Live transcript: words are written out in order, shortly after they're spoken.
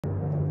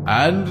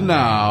And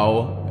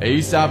now,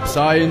 ASAP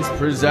Science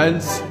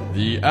presents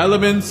the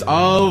elements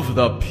of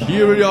the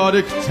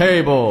periodic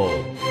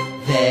table.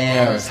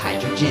 There's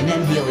hydrogen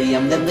and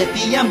helium, then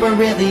lithium,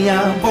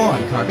 beryllium,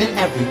 boron, carbon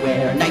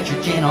everywhere,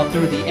 nitrogen all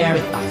through the air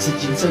with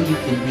oxygen so you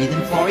can breathe,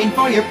 and fluorine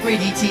for your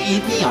pretty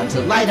teeth, neon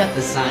to light up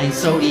the signs,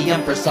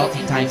 sodium for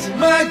salty times,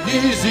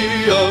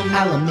 magnesium,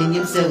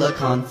 aluminium,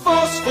 silicon,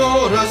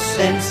 phosphorus,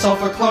 then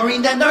sulfur,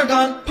 chlorine, then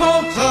argon,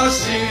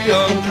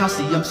 potassium, and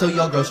calcium so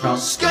you'll grow strong,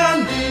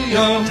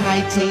 scandium,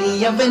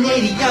 titanium,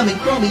 vanadium,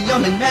 and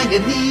chromium, and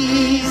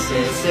manganese.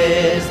 This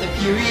is the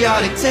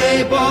periodic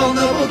table,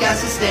 no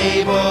gas is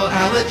stable,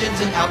 halogens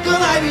and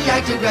alkali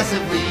react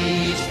aggressively.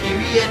 Each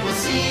period will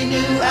see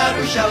new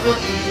outer shells where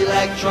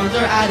electrons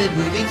are added,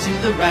 moving to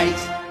the right.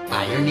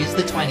 Iron is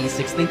the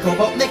 26th, then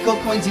cobalt, nickel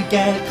coins you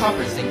get,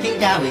 copper, zinc,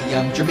 and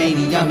gallium,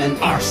 germanium, and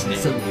arsenic,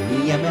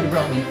 selenium, and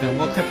bromine film,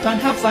 while krypton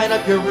helps light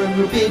up your room,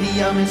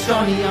 rubidium, and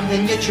strontium,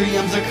 then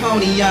yttrium,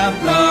 zirconium,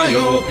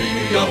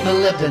 niobium,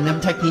 molybdenum,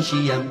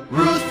 technetium,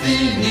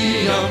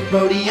 ruthenium,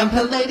 rhodium,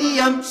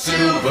 palladium,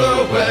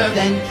 silverware,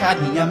 then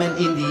cadmium and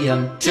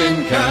indium,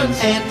 tin cans,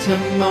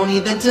 antimony,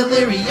 then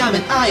tellurium,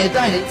 and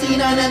iodine, and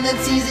xenon, and then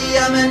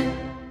cesium, and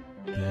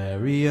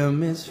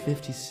barium is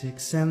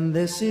 56, and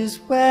this is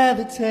where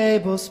the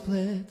table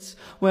splits,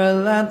 where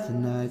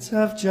lanthanides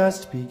have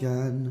just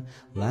begun,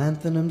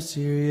 lanthanum,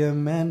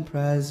 cerium, and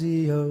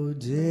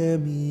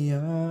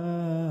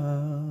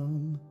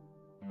praseodymium.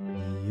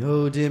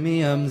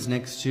 Neodymium's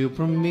next to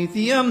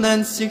promethium,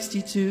 then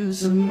 62,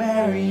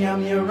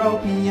 samarium,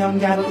 europium,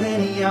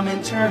 gadolinium,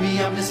 and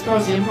terbium,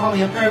 dysprosium,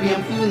 holmium,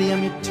 erbium,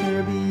 thulium,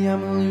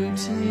 ytterbium,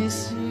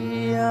 lutetium,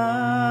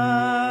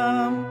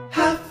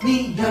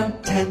 hafnium,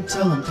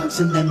 tantalum,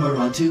 tungsten, then we're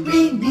on to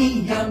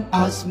rhenium,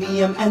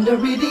 osmium, and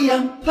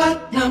iridium,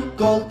 platinum,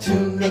 gold to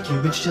make you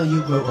rich till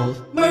you grow old,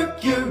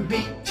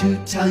 mercury to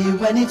tell you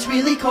when it's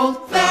really cold,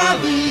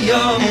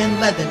 thallium,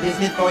 and lead, the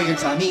bismuth for your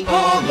tummy,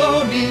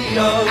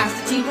 polonium,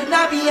 astatine would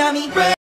not be yummy.